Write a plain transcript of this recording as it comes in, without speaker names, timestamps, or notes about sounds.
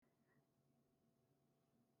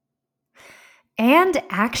And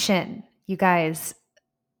action, you guys.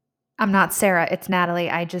 I'm not Sarah, it's Natalie.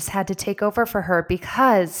 I just had to take over for her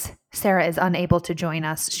because Sarah is unable to join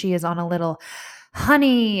us. She is on a little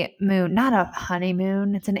honeymoon, not a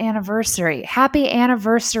honeymoon, it's an anniversary. Happy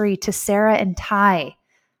anniversary to Sarah and Ty.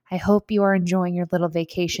 I hope you are enjoying your little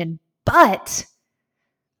vacation, but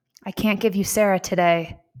I can't give you Sarah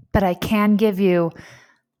today, but I can give you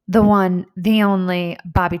the one, the only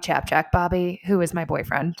Bobby Chapchak. Bobby, who is my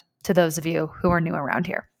boyfriend, to those of you who are new around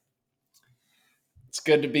here. It's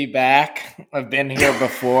good to be back. I've been here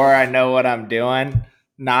before. I know what I'm doing.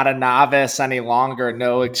 Not a novice any longer.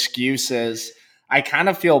 No excuses. I kind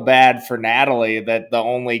of feel bad for Natalie that the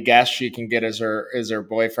only guest she can get is her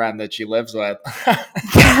boyfriend that she lives with.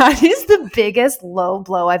 That is the biggest low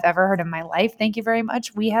blow I've ever heard in my life. Thank you very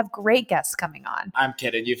much. We have great guests coming on. I'm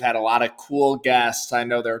kidding. You've had a lot of cool guests. I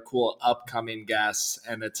know there are cool upcoming guests,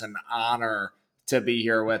 and it's an honor to be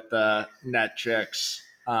here with the Net Chicks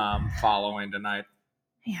following tonight.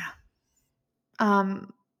 Yeah.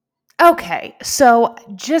 Okay. So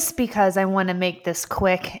just because I want to make this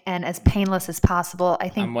quick and as painless as possible, I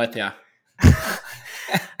think I'm with you.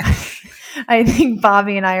 I think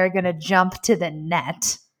Bobby and I are going to jump to the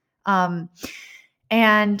net.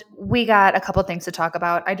 And we got a couple things to talk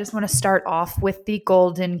about. I just want to start off with the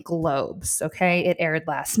Golden Globes. Okay. It aired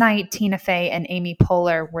last night. Tina Fey and Amy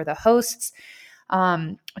Poehler were the hosts.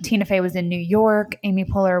 Tina Fey was in New York. Amy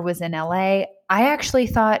Poehler was in LA. I actually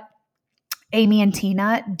thought Amy and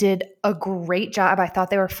Tina did a great job. I thought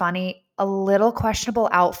they were funny. A little questionable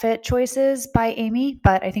outfit choices by Amy,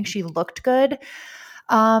 but I think she looked good.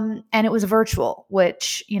 And it was virtual,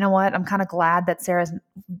 which, you know what? I'm kind of glad that Sarah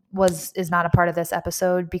is not a part of this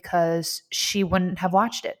episode because she wouldn't have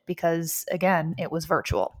watched it because, again, it was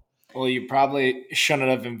virtual. Well, you probably shouldn't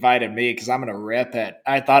have invited me because I'm going to rip it.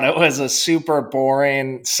 I thought it was a super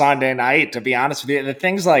boring Sunday night, to be honest with you. The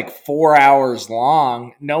thing's like 4 hours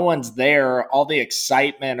long. No one's there. All the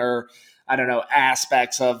excitement or, I don't know,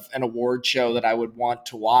 aspects of an award show that I would want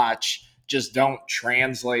to watch just don't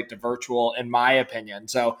translate to virtual, in my opinion.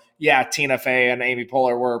 So, yeah, Tina Fey and Amy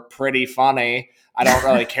Poehler were pretty funny. I don't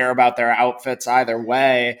really care about their outfits either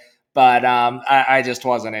way. But I just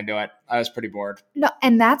wasn't into it. I was pretty bored. No,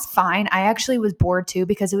 and that's fine. I actually was bored too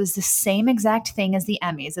because it was the same exact thing as the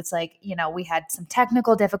Emmys. It's like, we had some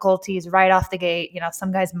technical difficulties right off the gate.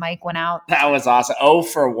 Some guy's mic went out. That was awesome. 0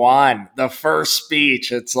 for 1. The first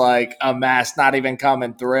speech, it's like a mess, not even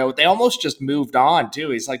coming through. They almost just moved on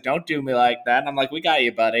too. He's like, don't do me like that. And I'm like, we got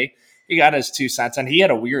you, buddy. He got his 2 cents. And he had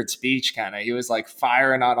a weird speech kind of. He was like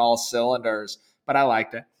firing on all cylinders, but I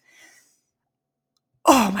liked it.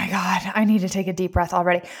 Oh my God, I need to take a deep breath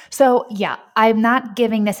already. So yeah, I'm not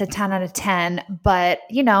giving this a 10 out of 10, but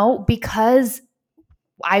because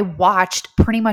I watched pretty much